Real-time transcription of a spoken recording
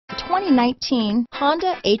2019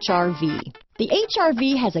 Honda HR-V. The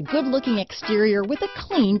HR-V has a good-looking exterior with a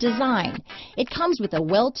clean design. It comes with a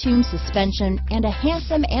well-tuned suspension and a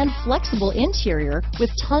handsome and flexible interior with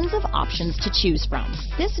tons of options to choose from.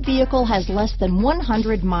 This vehicle has less than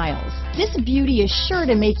 100 miles. This beauty is sure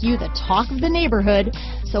to make you the talk of the neighborhood,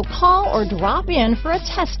 so call or drop in for a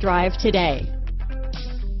test drive today.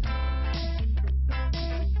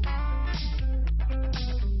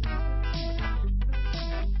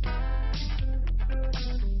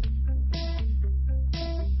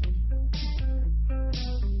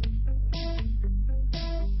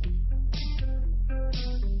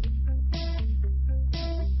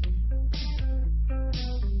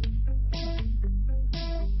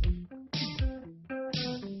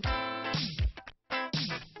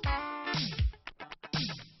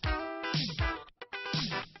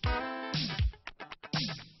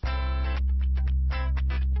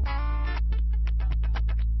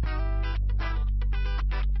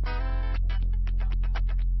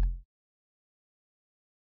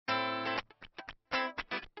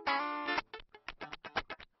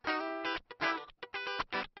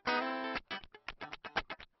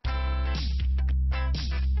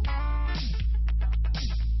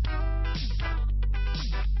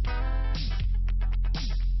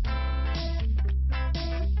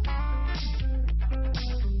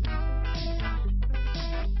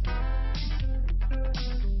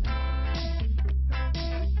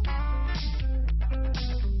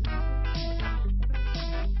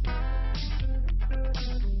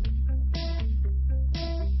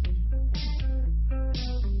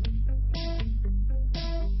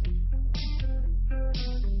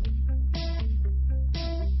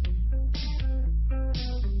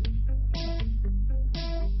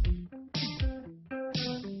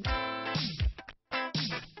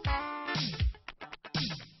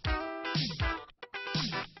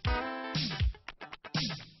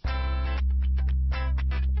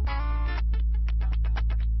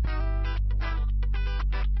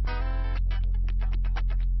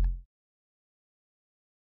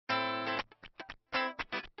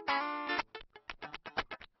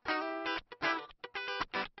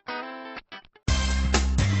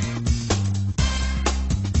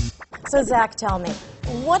 So Zach, tell me,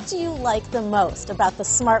 what do you like the most about the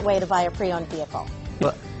smart way to buy a pre-owned vehicle?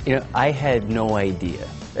 Well, I had no idea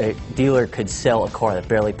a dealer could sell a car that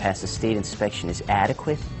barely passed the state inspection as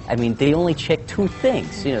adequate. I mean, they only check two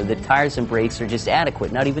things. The tires and brakes are just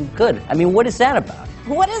adequate, not even good. I mean, what is that about?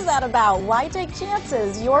 What is that about? Why take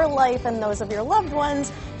chances? Your life and those of your loved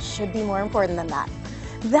ones should be more important than that.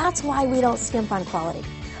 That's why we don't skimp on quality.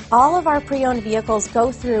 All of our pre-owned vehicles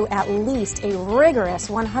go through at least a rigorous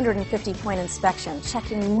 150-point inspection,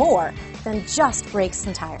 checking more than just brakes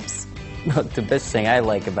and tires. The best thing I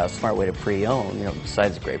like about Smart Way to Pre-Own,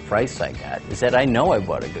 besides the great price I got, is that I know I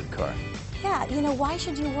bought a good car. Yeah, why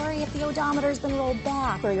should you worry if the odometer's been rolled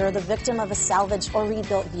back, or you're the victim of a salvaged or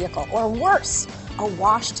rebuilt vehicle, or worse, a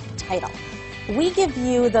washed title? We give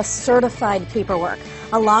you the certified paperwork,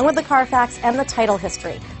 along with the Carfax and the title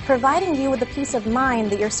history, providing you with the peace of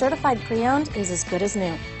mind that your certified pre-owned is as good as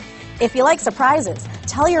new. If you like surprises,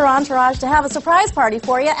 tell your entourage to have a surprise party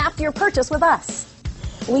for you after your purchase with us.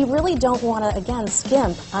 We really don't want to, again,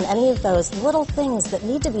 skimp on any of those little things that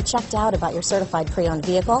need to be checked out about your certified pre-owned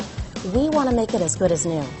vehicle. We want to make it as good as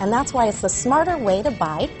new, and that's why it's the smarter way to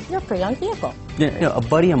buy your pre-owned vehicle. A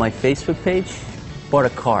buddy on my Facebook page bought a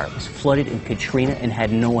car. It was flooded in Katrina and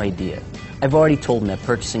had no idea. I've already told him that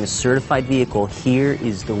purchasing a certified vehicle here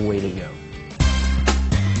is the way to go.